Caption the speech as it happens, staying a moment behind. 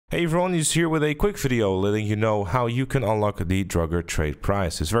Hey everyone, is here with a quick video letting you know how you can unlock the Draugur trade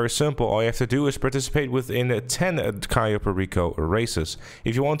prize. It's very simple. All you have to do is participate within 10 Cayo Perico races.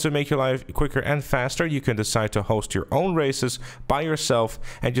 If you want to make your life quicker and faster, you can decide to host your own races by yourself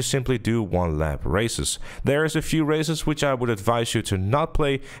and just simply do one lap races. There's a few races which I would advise you to not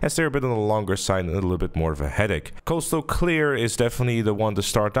play, as they're a bit on the longer side and a little bit more of a headache. Coastal Clear is definitely the one to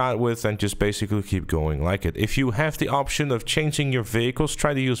start out with and just basically keep going like it. If you have the option of changing your vehicles,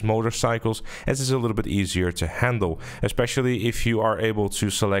 try to use motorcycles, as it's a little bit easier to handle, especially if you are able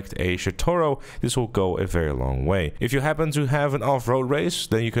to select a Shitoro. This will go a very long way. If you happen to have an off-road race,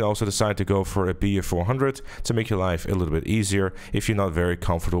 then you can also decide to go for a BF400 to make your life a little bit easier if you're not very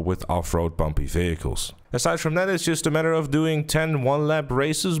comfortable with off-road bumpy vehicles. Aside from that, it's just a matter of doing 10 one-lap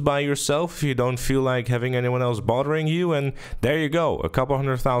races by yourself if you don't feel like having anyone else bothering you, and there you go, a couple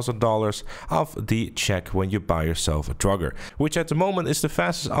 $100,000 off the check when you buy yourself a Draugur, which at the moment is the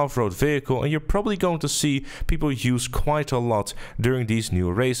fastest off-road vehicle, and you're probably going to see people use quite a lot during these new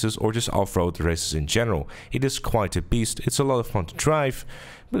races or just off-road races in general. It is quite a beast. It's a lot of fun to drive,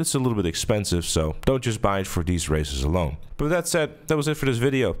 but it's a little bit expensive, so don't just buy it for these races alone. But with that said, that was it for this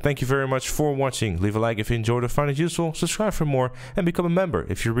video. Thank you very much for watching. Leave a like if you enjoyed or find it useful, subscribe for more, and become a member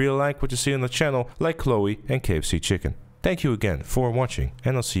if you really like what you see on the channel, like Chloe and KFC Chicken. Thank you again for watching,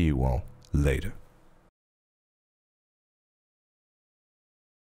 and I'll see you all later.